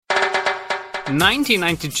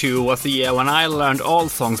1992 was the year when I learned all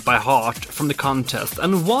songs by heart from the contest,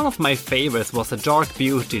 and one of my favorites was the dark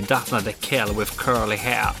beauty Daphne de Kell with curly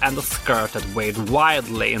hair and a skirt that waved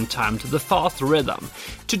wildly in time to the fast rhythm.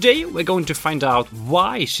 Today we're going to find out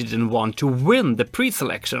why she didn't want to win the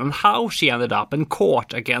pre-selection and how she ended up in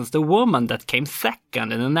court against a woman that came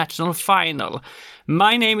second in the national final.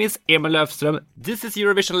 My name is Emil Löfström. This is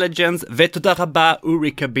Eurovision Legends. Vetoda Rabba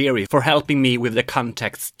Uri Kabiri for helping me with the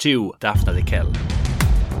context to Daphne de Kell.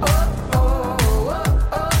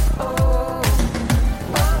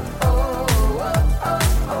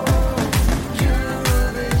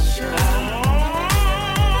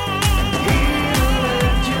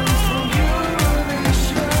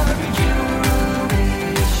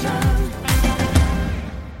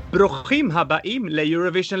 Bruchim habaim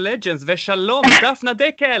le-Eurovision Legends ve-shalom, Daphne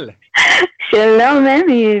de Kell. Shalom,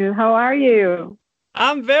 Emil. How are you?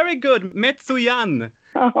 I'm very good, metsuyan.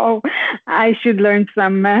 Oh, I should learn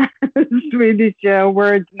some Swedish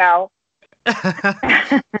words now.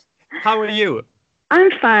 How are you?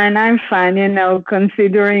 I'm fine. You know,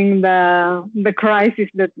 considering the crisis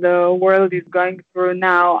that the world is going through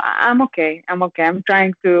now, I'm okay. I'm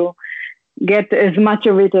trying to get as much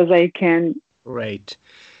of it as I can. Great.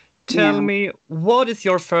 Tell me, what is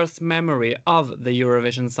your first memory of the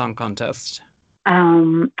Eurovision Song Contest?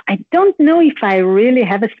 I don't know if I really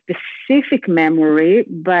have a specific memory,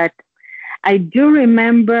 but I do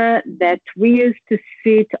remember that we used to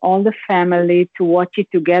sit all the family to watch it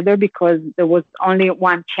together because there was only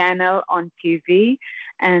one channel on TV.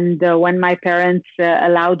 And when my parents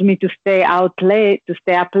allowed me to stay up late,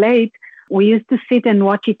 we used to sit and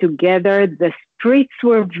watch it together. The streets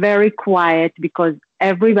were very quiet because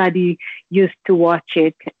everybody used to watch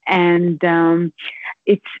it. And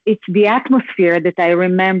it's the atmosphere that I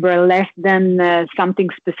remember less than something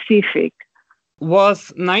specific.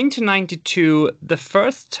 Was 1992 the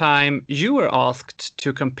first time you were asked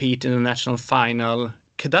to compete in the national final,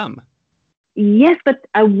 Kedam? Yes, but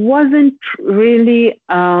I wasn't really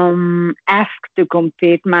asked to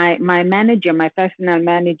compete. My manager, my personal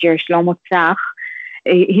manager, Shlomo Tzach,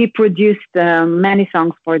 he produced many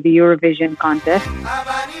songs for the Eurovision contest.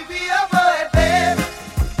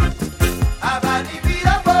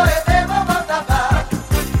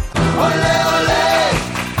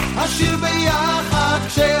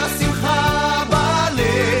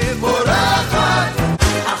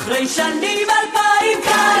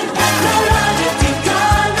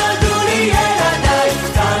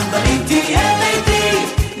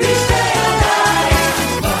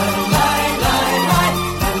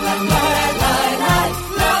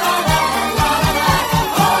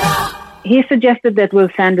 He suggested that we'll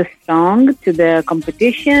send a song to the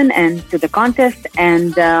competition and to the contest,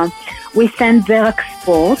 and we sent Zerak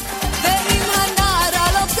Sport.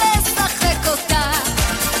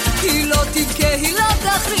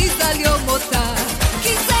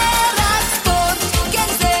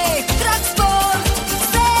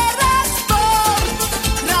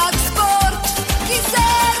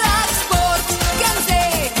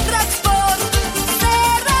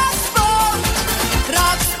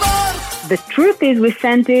 The truth is we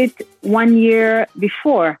sent it 1 year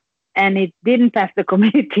before and it didn't pass the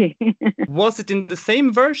committee. Was it in the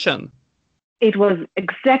same version? It was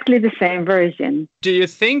exactly the same version. Do you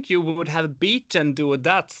think you would have beaten Duo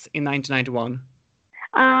Dats in 1991?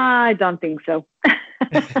 I don't think so.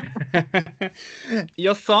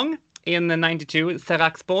 Your song in 92,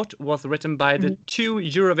 Zerak Sport, was written by the two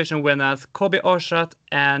Eurovision winners, Kobi Orshat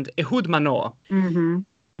and Ehud Manor. Mm-hmm.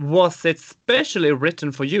 Was it specially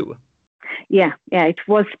written for you? Yeah, it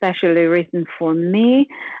was specially written for me.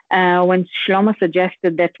 When Shlomo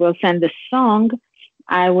suggested that we'll send a song,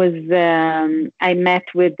 I met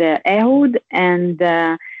with Ehud, and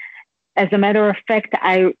as a matter of fact,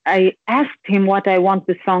 I asked him what I want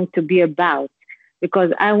the song to be about,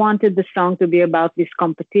 because I wanted the song to be about this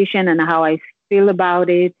competition and how I feel about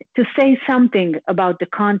it, to say something about the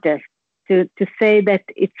contest, to say that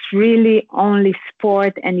it's really only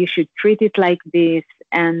sport and you should treat it like this,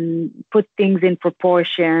 and put things in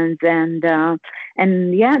proportions, and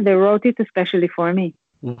they wrote it especially for me.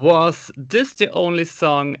 Was this the only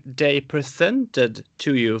song they presented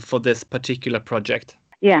to you for this particular project?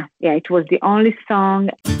 Yeah, it was the only song.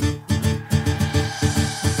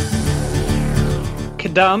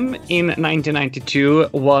 Kedam in 1992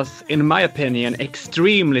 was, in my opinion,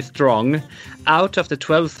 extremely strong. Out of the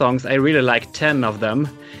 12 songs, I really like 10 of them.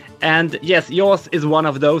 And yes, yours is one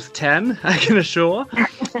of those 10, I can assure.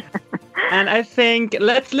 And I think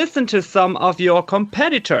let's listen to some of your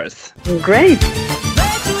competitors. Great.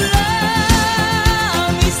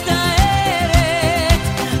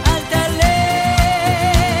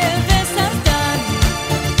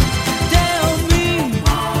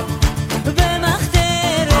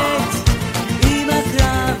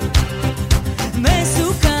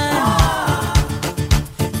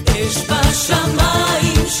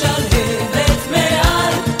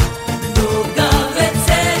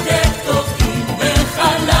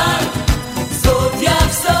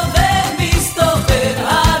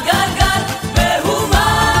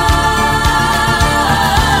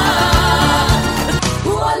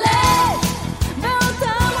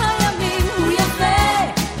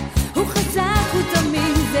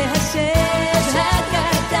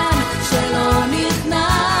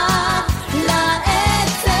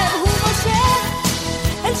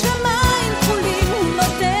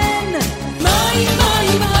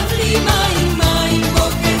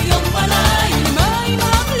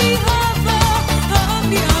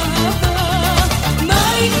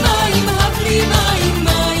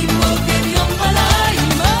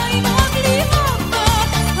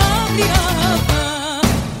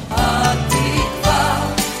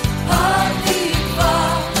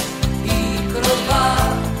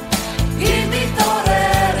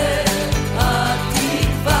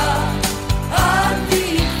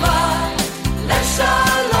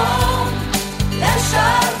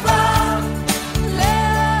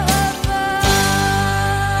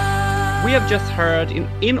 We have just heard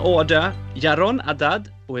in order Yaron Adad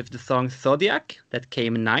with the song Zodiac that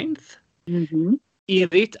came 9th. Mm-hmm.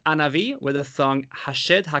 Irit Anavi with the song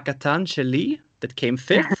Hashed Hakatan Sheli that came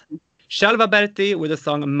 5th. Shalva Berti with the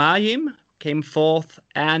song Mayim came 4th.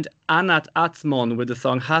 And Anat Atzmon with the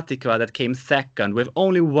song Hatikva that came 2nd with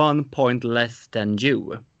only 1 point less than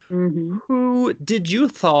you. Mm-hmm. Who did you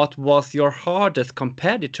thought was your hardest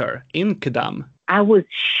competitor in Kedam? I was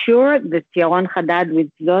sure that Yaron Hadad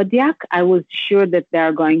with Zodiac, I was sure that they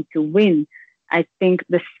are going to win. I think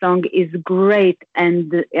the song is great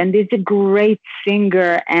and is a great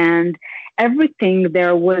singer and everything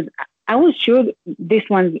there was. I was sure this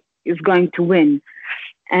one is going to win.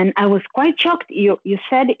 And I was quite shocked. You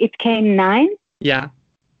said it came 9? Yeah.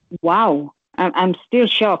 Wow. I'm still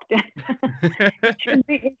shocked. It should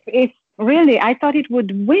be, if really, I thought it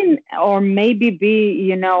would win or maybe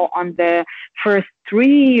be, on the first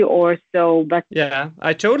 3 or so. But yeah,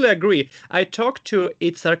 I totally agree. I talked to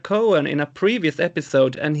Itzhar Cohen in a previous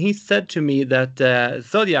episode, and he said to me that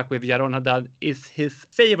Zodiac with Yaron Hadad is his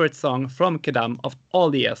favorite song from Kedam of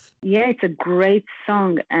all the years. Yeah, it's a great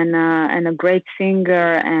song and a great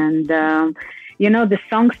singer. And, the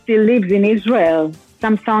song still lives in Israel.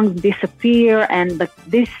 Some songs disappear, but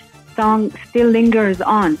this song still lingers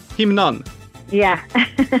on. Himnon. Yeah.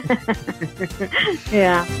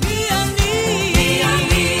 Yeah.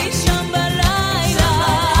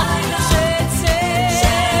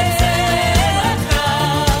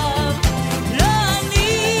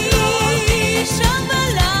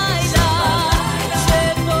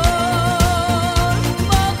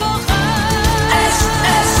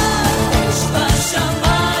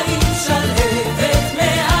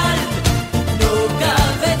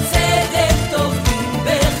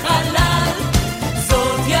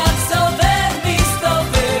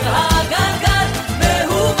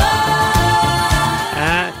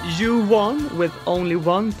 With only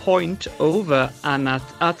 1 point over Anat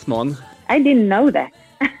Atzmon. I didn't know that.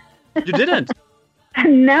 You didn't?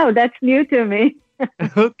 No, that's new to me.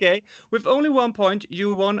 Okay. With only 1 point,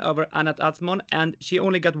 you won over Anat Atzmon, and she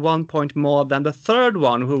only got 1 point more than the third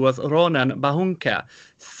one, who was Ronen Bahunke.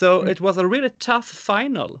 So it was a really tough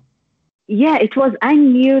final. Yeah, it was. I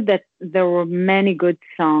knew that there were many good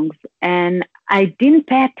songs, and I didn't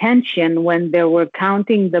pay attention when they were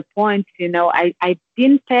counting the points. I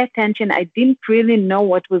didn't pay attention. I didn't really know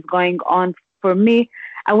what was going on. For me,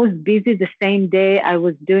 I was busy the same day. I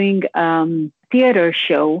was doing theater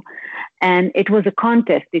show, and it was a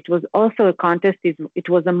contest. It was also a contest. It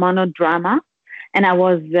was a monodrama, and I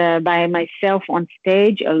was by myself on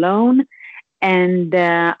stage alone. And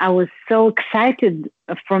I was so excited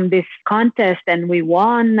from this contest, and we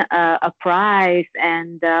won a prize.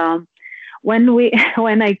 And when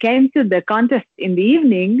I came to the contest in the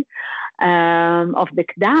evening of the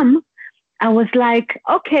Kedam, I was like,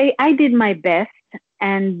 okay, I did my best,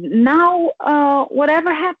 and now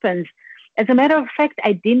whatever happens. As a matter of fact,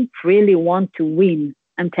 I didn't really want to win.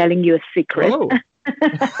 I'm telling you a secret. Oh.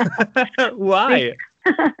 Why?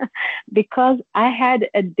 Because I had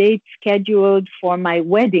a date scheduled for my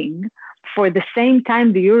wedding for the same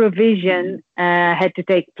time the Eurovision had to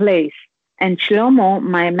take place. And Shlomo,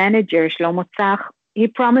 my manager, Shlomo Tzach, he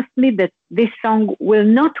promised me that this song will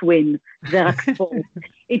not win the Rakspol.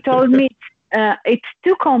 He told me it's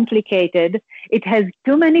too complicated, it has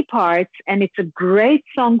too many parts, and it's a great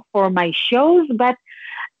song for my shows, but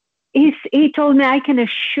he told me, I can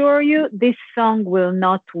assure you this song will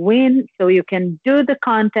not win, so you can do the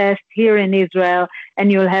contest here in Israel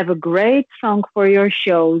and you'll have a great song for your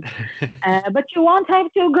shows. But you won't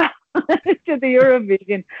have to go to the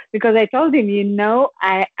Eurovision, because I told him,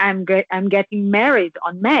 I'm getting married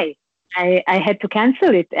on May. I had to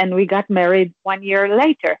cancel it, and we got married 1 year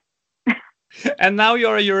later. And now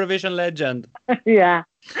you're a Eurovision legend. Yeah.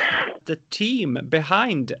 The team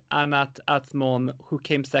behind Anat Atzmon, who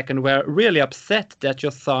came second, were really upset that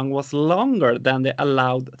your song was longer than the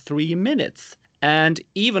allowed 3 minutes, and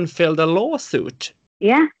even filed a lawsuit.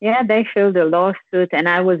 Yeah, they filed a lawsuit, and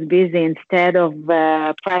I was busy. Instead of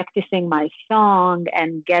practicing my song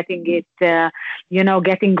and getting it,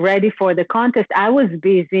 getting ready for the contest, I was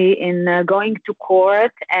busy in going to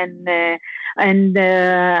court, and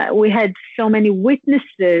we had so many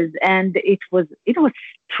witnesses, and it was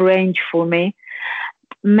strange for me.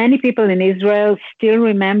 Many people in Israel still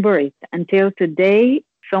remember it until today.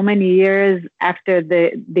 So many years after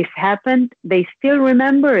this happened, they still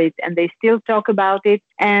remember it and they still talk about it.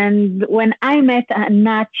 And when I met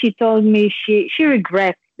Anat, she told me she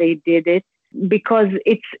regrets they did it, because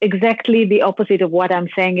it's exactly the opposite of what I'm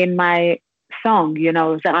saying in my song,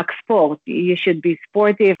 Zarak Sport. You should be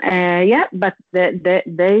sportive. But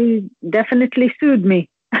they definitely sued me.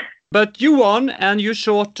 But you won, and you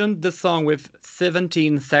shortened the song with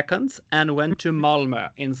 17 seconds and went to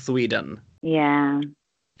Malmö in Sweden. Yeah.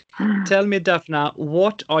 Tell me, Daphna,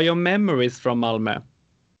 what are your memories from Malmö?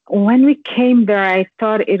 When we came there, I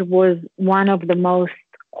thought it was one of the most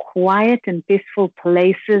quiet and peaceful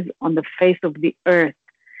places on the face of the earth.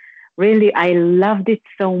 Really, I loved it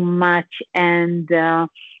so much, and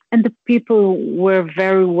the people were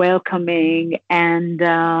very welcoming, and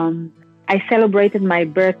I celebrated my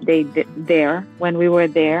birthday there when we were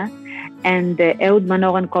there. And Ehud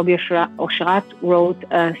Manor and Kobi Oshrat wrote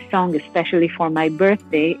a song especially for my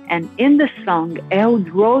birthday. And in the song, Ehud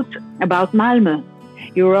wrote about Malmö.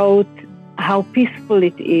 He wrote how peaceful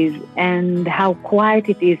it is and how quiet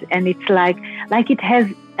it is. And it's like it has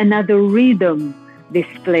another rhythm, this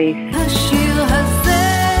place. השיר הזה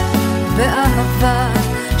באהבה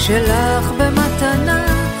שלך במתנה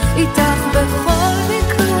איתך בכל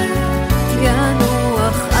מקרה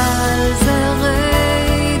ינוח על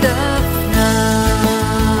זרי דפנה.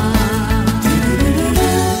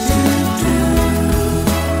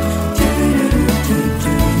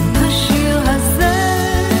 השיר הזה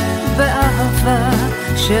באהבה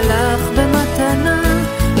שלך במתנה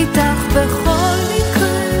איתך בכל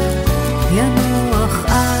מקרה ינוח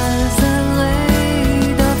על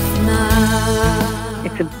זרי דפנה.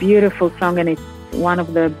 It's a beautiful song, and it's one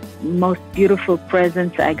of the most beautiful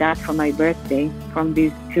presents I got for my birthday from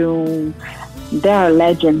these two. They are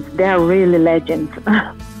legends. They are really legends.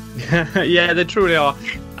 Yeah, they truly are.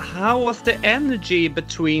 How was the energy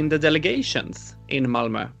between the delegations in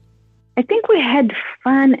Malmö? I think we had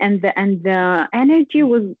fun, and the energy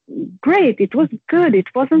was great. It was good. It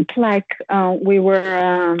wasn't like we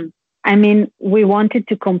were. We wanted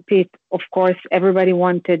to compete. Of course, everybody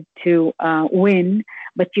wanted to win,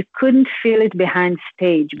 but you couldn't feel it behind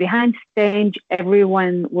stage. Behind stage,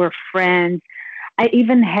 everyone were friends. I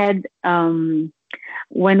even had,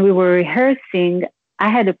 when we were rehearsing, I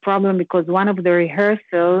had a problem because one of the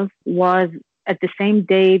rehearsals was at the same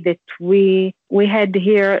day that we had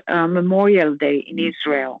here Memorial Day in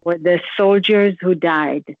Israel, where the soldiers who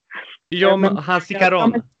died. Yom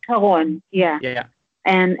HaZikaron. Yeah.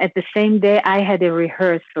 And at the same day, I had a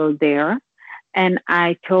rehearsal there. And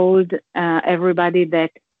I told everybody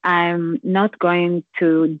that I'm not going to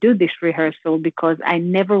do this rehearsal because I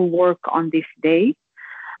never work on this day.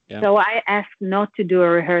 Yeah. So I asked not to do a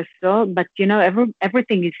rehearsal. But,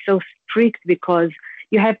 everything is so strict because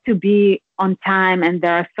you have to be on time and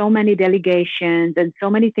there are so many delegations and so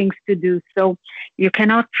many things to do. So you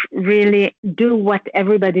cannot really do what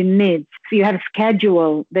everybody needs. So you have a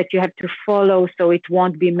schedule that you have to follow so it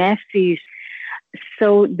won't be messy. So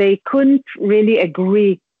they couldn't really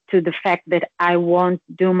agree to the fact that I won't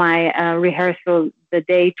do my rehearsal. The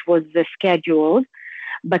date was scheduled.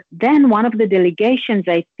 But then one of the delegations,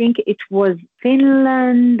 I think it was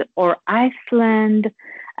Finland or Iceland,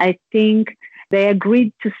 I think they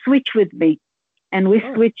agreed to switch with me. And we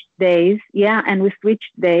switched days. Yeah, and we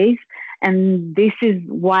switched days. And this is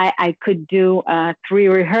why I could do 3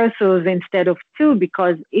 rehearsals instead of 2,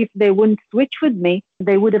 because if they wouldn't switch with me,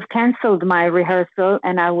 they would have canceled my rehearsal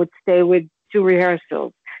and I would stay with 2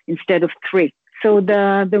 rehearsals instead of 3. So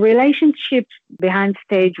the relationships behind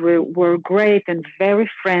stage were great and very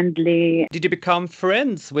friendly. Did you become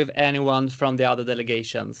friends with anyone from the other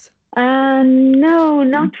delegations? No,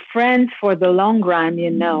 not friends for the long run,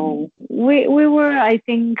 We were, I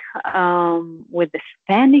think, with the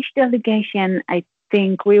Spanish delegation, I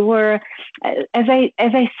think we were, as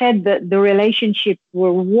I said, the relationship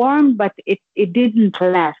were warm, but it didn't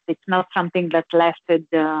last. It's not something that lasted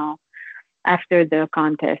after the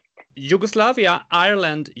contest. Yugoslavia,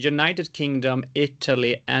 Ireland, United Kingdom,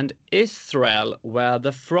 Italy, and Israel were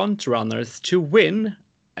the front runners to win.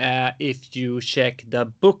 If you check the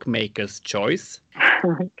bookmaker's choice.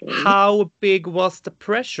 Okay. How big was the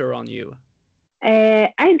pressure on you?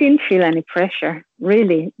 I didn't feel any pressure,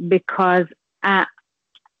 really, because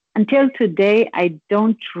until today, I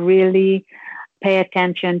don't really pay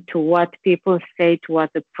attention to what people say, to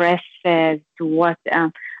what the press says, to what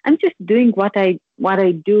I'm just doing what I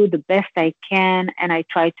do the best I can, and I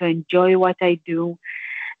try to enjoy what I do.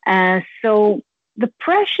 So the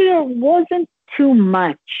pressure wasn't too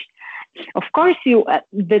much. Of course,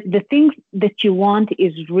 the thing that you want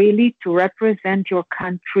is really to represent your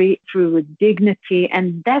country through dignity,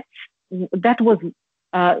 and that was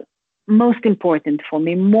most important for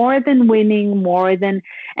me, more than winning,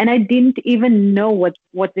 and I didn't even know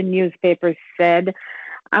what the newspapers said.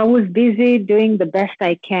 I was busy doing the best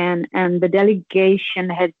I can, and the delegation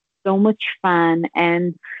had so much fun.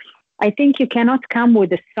 And I think you cannot come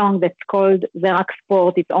with a song that's called "זה רק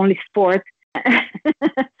ספורט," it's only sport,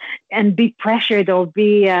 and be pressured or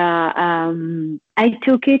be. I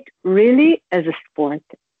took it really as a sport,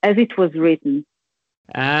 as it was written.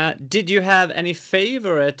 Did you have any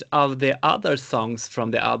favorite of the other songs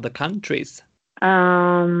from the other countries?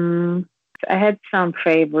 I had some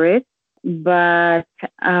favorites, but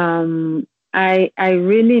I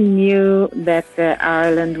really knew that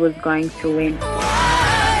Ireland was going to win.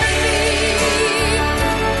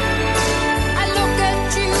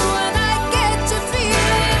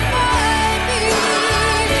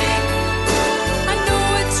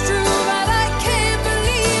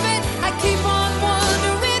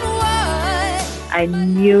 I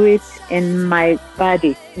knew it in my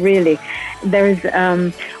body, really. There's,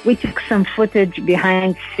 we took some footage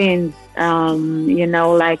behind scenes,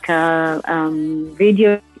 like a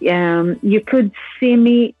video. You could see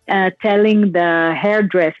me telling the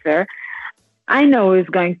hairdresser, I know who's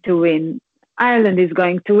going to win. Ireland is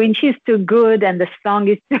going to win. She's too good, and the song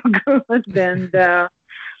is too good. And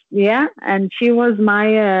and she was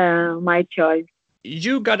my choice.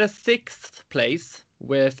 You got a 6th place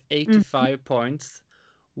with 85 points.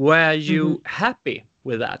 Were you happy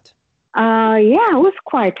with that? I was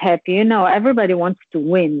quite happy. Everybody wants to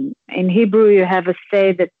win. In Hebrew, you have a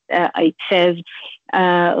say that it says,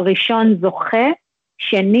 Rishon zoche,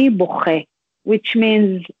 sheni boche, which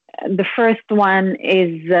means the first one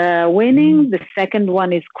is winning, the second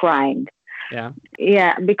one is crying. Yeah.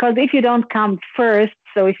 Yeah, because if you don't come first,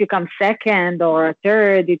 so if you come second or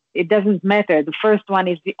third, it doesn't matter. The first one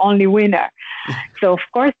is the only winner. So, of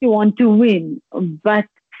course, you want to win. But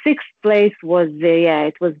 6th place was,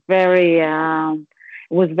 it was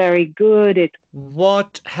very good.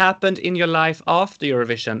 What happened in your life after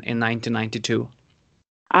Eurovision in 1992?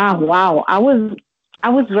 Wow. I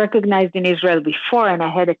was recognized in Israel before, and I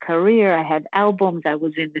had a career. I had albums. I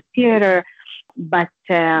was in the theater. But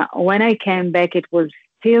when I came back, it was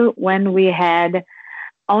still when we had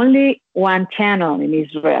only one channel in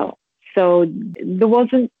Israel. So there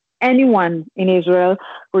wasn't anyone in Israel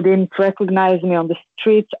who didn't recognize me on the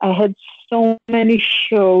streets. I had so many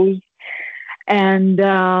shows, and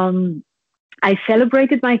I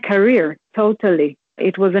celebrated my career totally.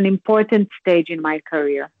 It was an important stage in my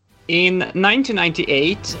career. In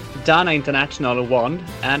 1998, Dana International won,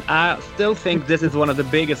 and I still think this is one of the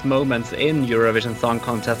biggest moments in Eurovision Song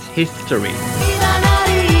Contest history.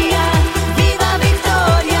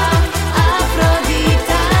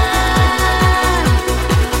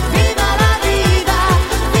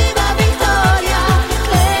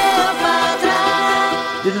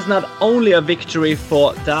 This is not only a victory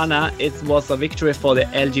for Dana, it was a victory for the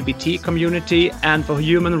LGBT community and for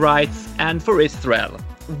human rights and for Israel.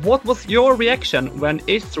 What was your reaction when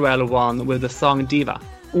Israel won with the song Diva?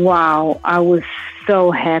 Wow, I was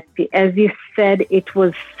so happy. As you said, it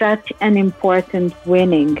was such an important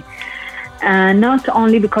winning. Not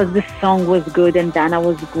only because the song was good and Dana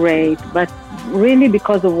was great, but really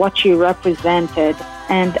because of what she represented.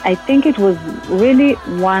 And I think it was really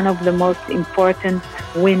one of the most important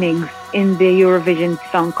winnings in the Eurovision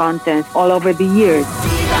Song Contest all over the years.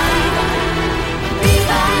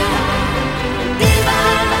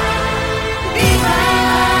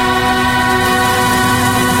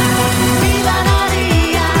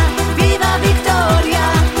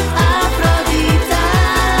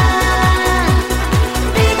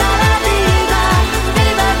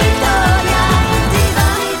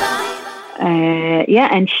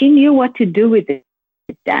 and she knew what to do with it,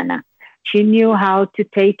 Dana. She knew how to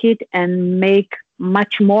take it and make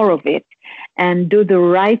much more of it and do the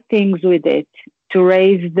right things with it to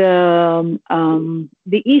raise the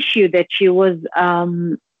issue that she was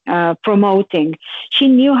promoting. She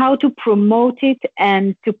knew how to promote it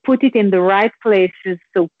and to put it in the right places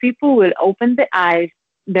so people will open their eyes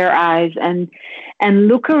and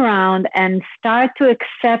look around and start to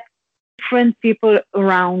accept different people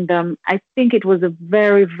around them. I think it was a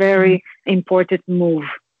very, very important move.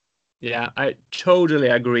 Yeah, I totally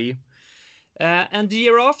agree. And the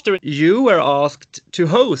year after, you were asked to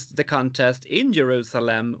host the contest in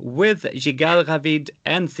Jerusalem with Yigal Ravid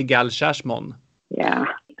and Sigal Shashmon. Yeah,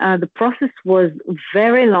 the process was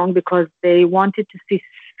very long because they wanted to see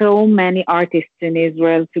so many artists in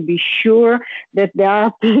Israel to be sure that they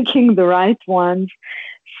are picking the right ones.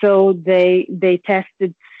 So they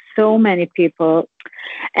tested so many people.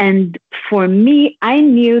 And for me, I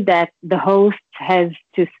knew that the host has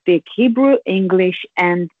to speak Hebrew, English,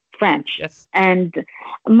 and French. Yes. And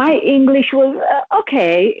my English was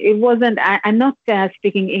okay. It wasn't, I'm not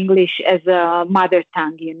speaking English as a mother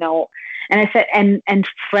tongue, And I said, and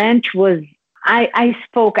French was, I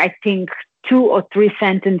spoke, I think, 2 or 3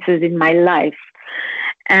 sentences in my life.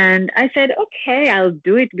 And I said, okay, I'll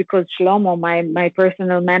do it because Shlomo, my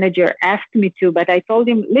personal manager, asked me to. But I told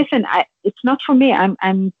him, listen, it's not for me.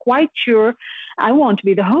 I'm quite sure I won't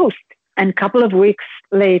be the host. And a couple of weeks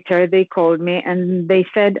later, they called me and they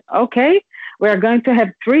said, okay, we're going to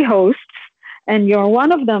have 3 hosts and you're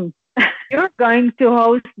one of them. You're going to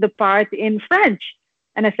host the part in French.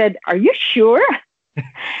 And I said, are you sure?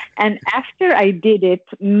 And after I did it,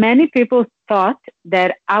 many people thought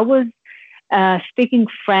that I was speaking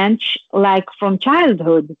French like from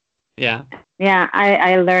childhood. Yeah. Yeah,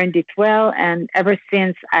 I learned it well. And ever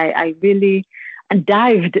since, I really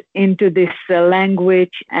dived into this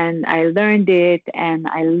language and I learned it and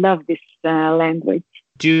I love this language.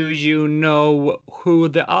 Do you know who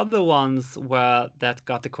the other ones were that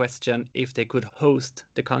got the question if they could host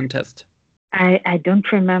the contest? I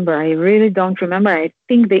don't remember. I really don't remember. I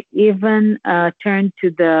think they even turned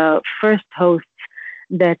to the first host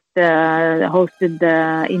that hosted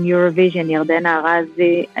in Eurovision, Yardena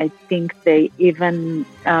Arazi. I think they even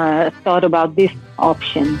thought about this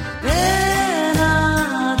option.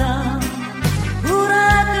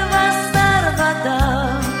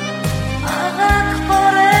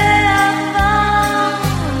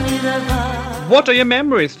 What are your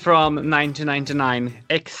memories from 1999,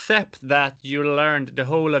 except that you learned the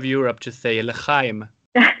whole of Europe to say L'chaim?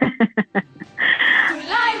 To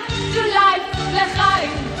life,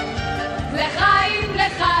 L'chaim, L'chaim,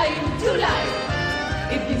 L'chaim, to life.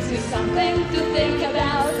 It gives you something to think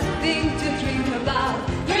about, something to dream about.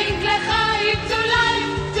 Drink L'chaim, to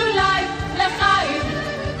life, L'chaim,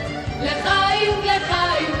 L'chaim,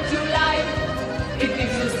 L'chaim, to life. It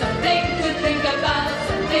gives you something to think about,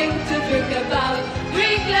 something to drink about.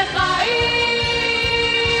 Drink L'chaim,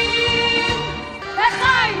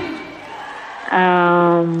 L'chaim.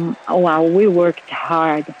 Wow, we worked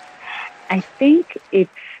hard. I think it's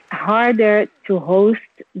harder to host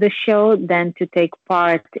the show than to take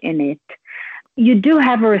part in it. You do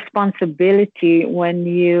have a responsibility when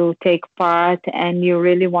you take part and you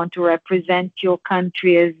really want to represent your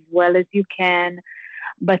country as well as you can,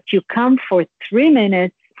 but you come for 3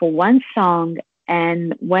 minutes for one song,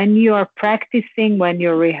 and when you are practicing, when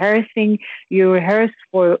you're rehearsing, you rehearse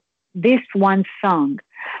for this one song.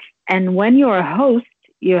 And when you're a host,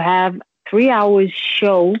 you have 3 hours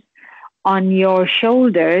show on your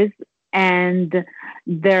shoulders, and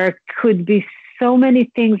there could be so many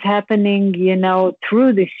things happening,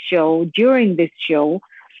 through this show, during this show,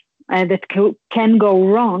 that can go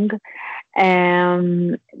wrong.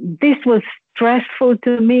 And this was stressful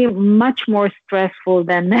to me, much more stressful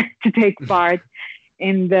than to take part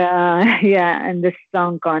in the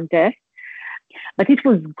song contest. But it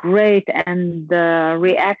was great, and the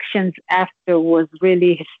reactions after was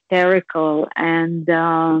really hysterical, and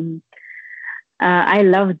I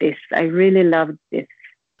loved this. I really loved this.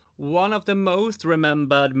 One of the most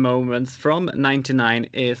remembered moments from 99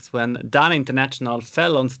 is when Dana International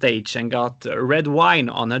fell on stage and got red wine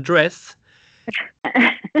on her dress.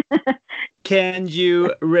 Can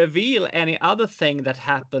you reveal any other thing that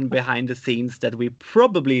happened behind the scenes that we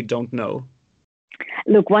probably don't know?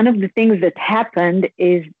 Look, one of the things that happened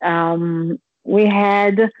is we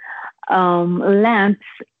had lamps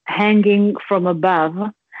hanging from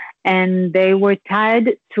above, and they were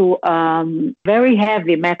tied to very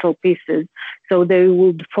heavy metal pieces, so they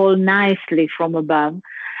would fall nicely from above.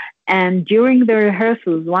 And during the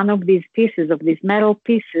rehearsals, one of these metal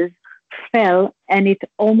pieces, fell and it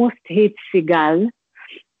almost hit Sigal.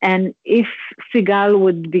 And if Sigal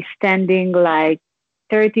would be standing like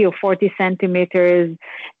 30 or 40 centimeters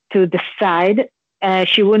to the side,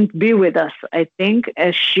 she wouldn't be with us, I think.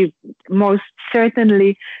 She most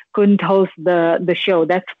certainly couldn't host the show,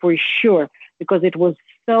 that's for sure, because it was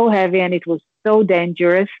so heavy and it was so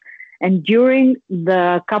dangerous. And during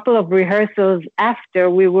the couple of rehearsals after,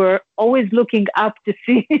 we were always looking up to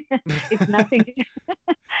see if nothing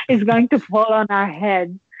is going to fall on our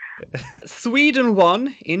heads. Sweden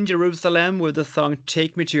won in Jerusalem with the song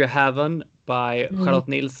Take Me to Your Heaven by Charlotte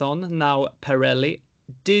Nilsson, now Perrelli.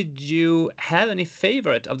 Did you have any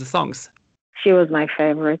favorite of the songs? She was my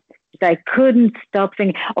favorite. I couldn't stop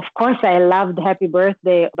singing. Of course, I loved Happy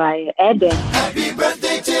Birthday by Eden. Happy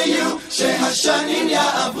birthday to you, שהשנים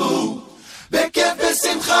יעברו, בכיף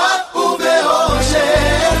ושמחה ובאושר.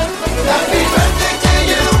 Happy birthday to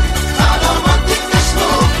you, חלומות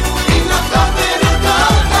תתגשמו, אם נחגוג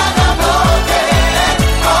ונרקוד עד הבוקר.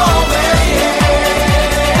 Always,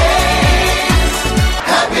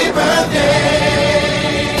 happy birthday.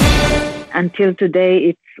 Until today,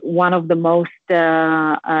 it's one of the most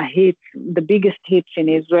hits, the biggest hits in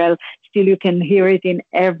Israel. Still, you can hear it in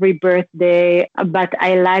every birthday. But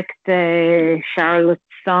I liked Charlotte's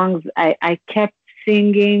songs. I kept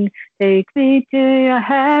singing, Take Me to Your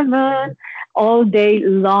Heaven, all day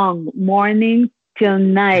long, morning till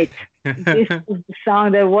night. This was the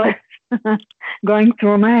song that was going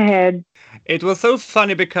through my head. It was so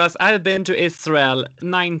funny because I've been to Israel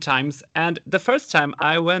 9 times, and the first time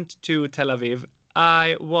I went to Tel Aviv,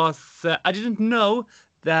 I didn't know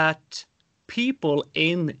that people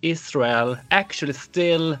in Israel actually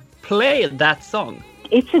still play that song.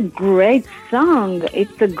 It's a great song.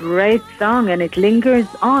 It's a great song, and it lingers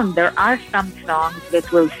on. There are some songs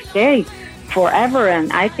that will stay forever,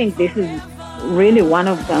 and I think this is really one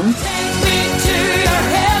of them. Take me to your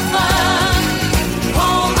heaven,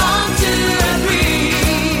 hold on to a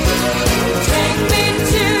dream. Take me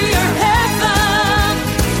to your heaven,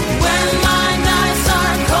 when my nights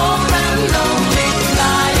are cold and lonely,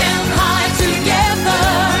 flying high together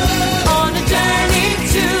on a journey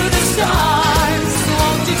to the stars.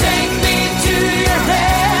 Won't you take me to your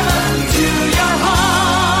heaven, to your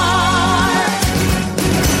heart?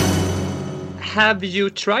 Have you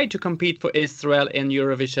tried to compete for Israel in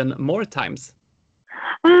Eurovision more times?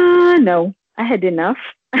 No, I had enough.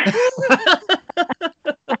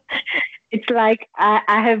 It's like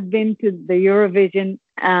I have been to the Eurovision.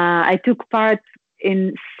 I took part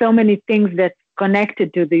in so many things that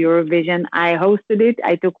connected to the Eurovision. I hosted it.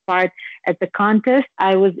 I took part at the contest.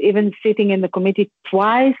 I was even sitting in the committee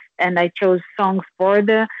twice, and I chose songs for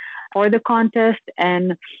the contest.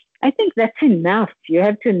 And I think that's enough. You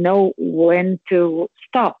have to know when to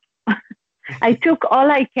stop. I took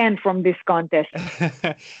all I can from this contest.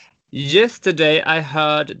 Yesterday I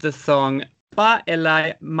heard the song Ba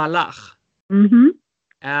Elai Malach,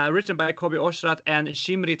 written by Kobi Oshrat and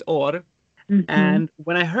Shimrit Or. And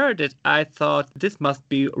when I heard it, I thought this must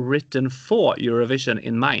be written for Eurovision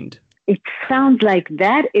in mind. It sounds like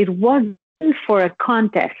that. It wasn't for a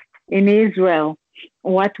contest in Israel.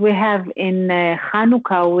 What we have in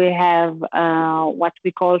Hanukkah, we have what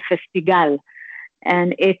we call Festigal.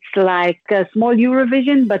 And it's like a small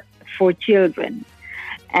Eurovision, but for children.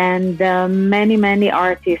 And many, many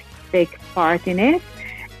artists take part in it.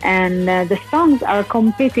 And the songs are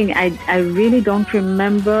competing. I really don't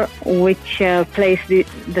remember which place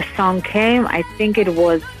the song came. I think it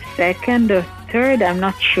was second or third. I'm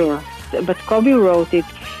not sure. But Kobi wrote it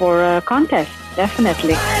for a contest,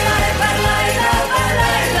 definitely.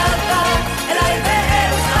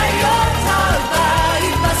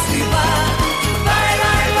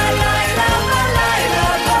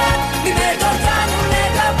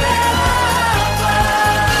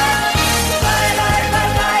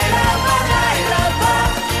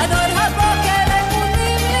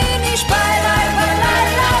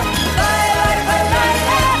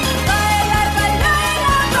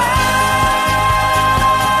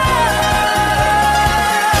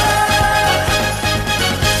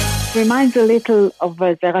 Reminds a little of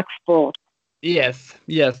Zerak Sport. Yes,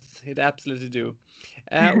 it absolutely do.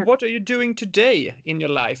 What are you doing today in your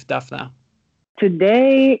life, Daphna?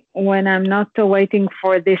 Today, when I'm not waiting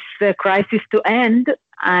for this crisis to end,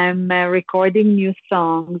 I'm recording new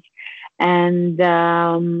songs, and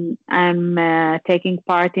I'm taking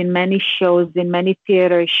part in many shows, in many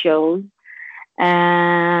theater shows.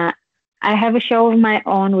 I have a show of my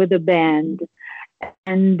own with a band.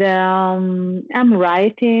 And I'm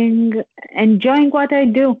writing, enjoying what I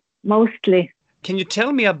do, mostly. Can you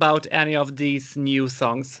tell me about any of these new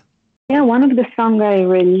songs? Yeah, one of the songs I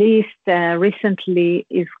released recently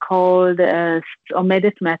is called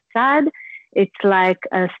Omedet Matzad. It's like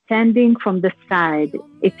standing from the side.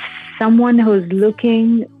 It's someone who's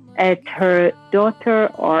looking at her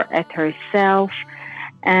daughter or at herself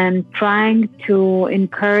and trying to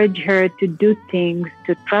encourage her to do things,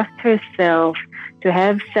 to trust herself, to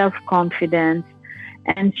have self-confidence.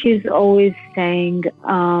 And she's always saying,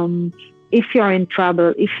 if you're in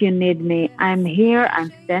trouble, if you need me, I'm here, I'm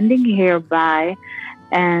standing here by,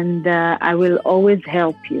 and I will always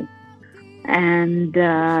help you. And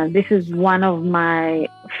this is one of my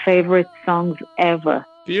favorite songs ever.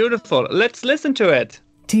 Beautiful. Let's listen to it.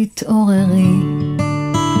 תתעוררי,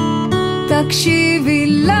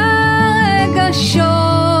 תקשיבי לרגשות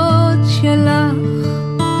שלך,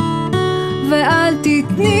 ואל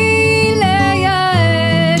תתני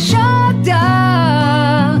לייאש אותך.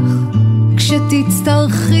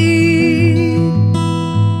 כשתצטרכי,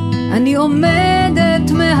 אני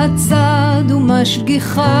עומדת מהצד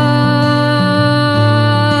ומשגיחה.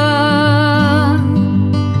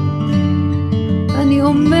 אני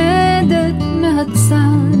עומדת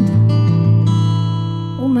מהצד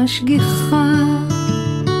ומשגיחה.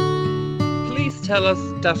 Please tell us,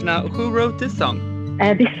 Daphna, who wrote this song?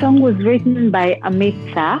 This song was written by Amit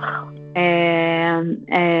Tzach,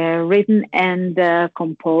 written and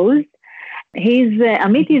composed.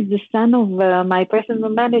 Amit is the son of my personal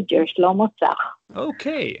manager, Shlomo Tzach.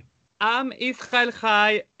 Okay. עם ישראל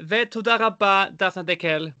חי, ותודה רבה, דפנה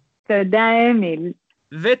דקל. תודה, אמיל.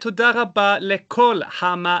 ותודה רבה לכל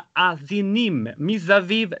המאזינים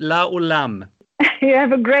מסביב לעולם. You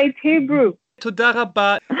have a great Hebrew. תודה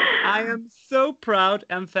רבה. I am so proud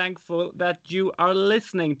and thankful that you are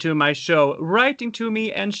listening to my show, writing to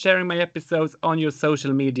me and sharing my episodes on your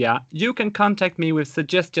social media. You can contact me with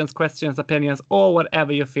suggestions, questions, opinions, or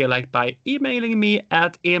whatever you feel like by emailing me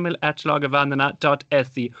at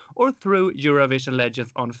emil@schlagervandrena.se or through Eurovision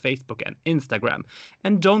Legends on Facebook and Instagram.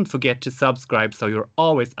 And don't forget to subscribe so you're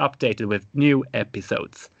always updated with new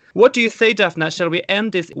episodes. What do you say, Daphna? Shall we end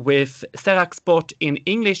this with Serak Sport in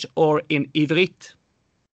English or in Ivrit?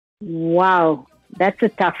 Wow, that's a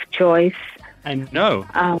tough choice. I know.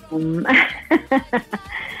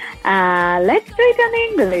 Let's do it in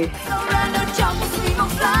English. Don't run or jump or swing or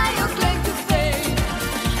fly or claim to fame,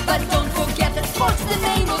 but don't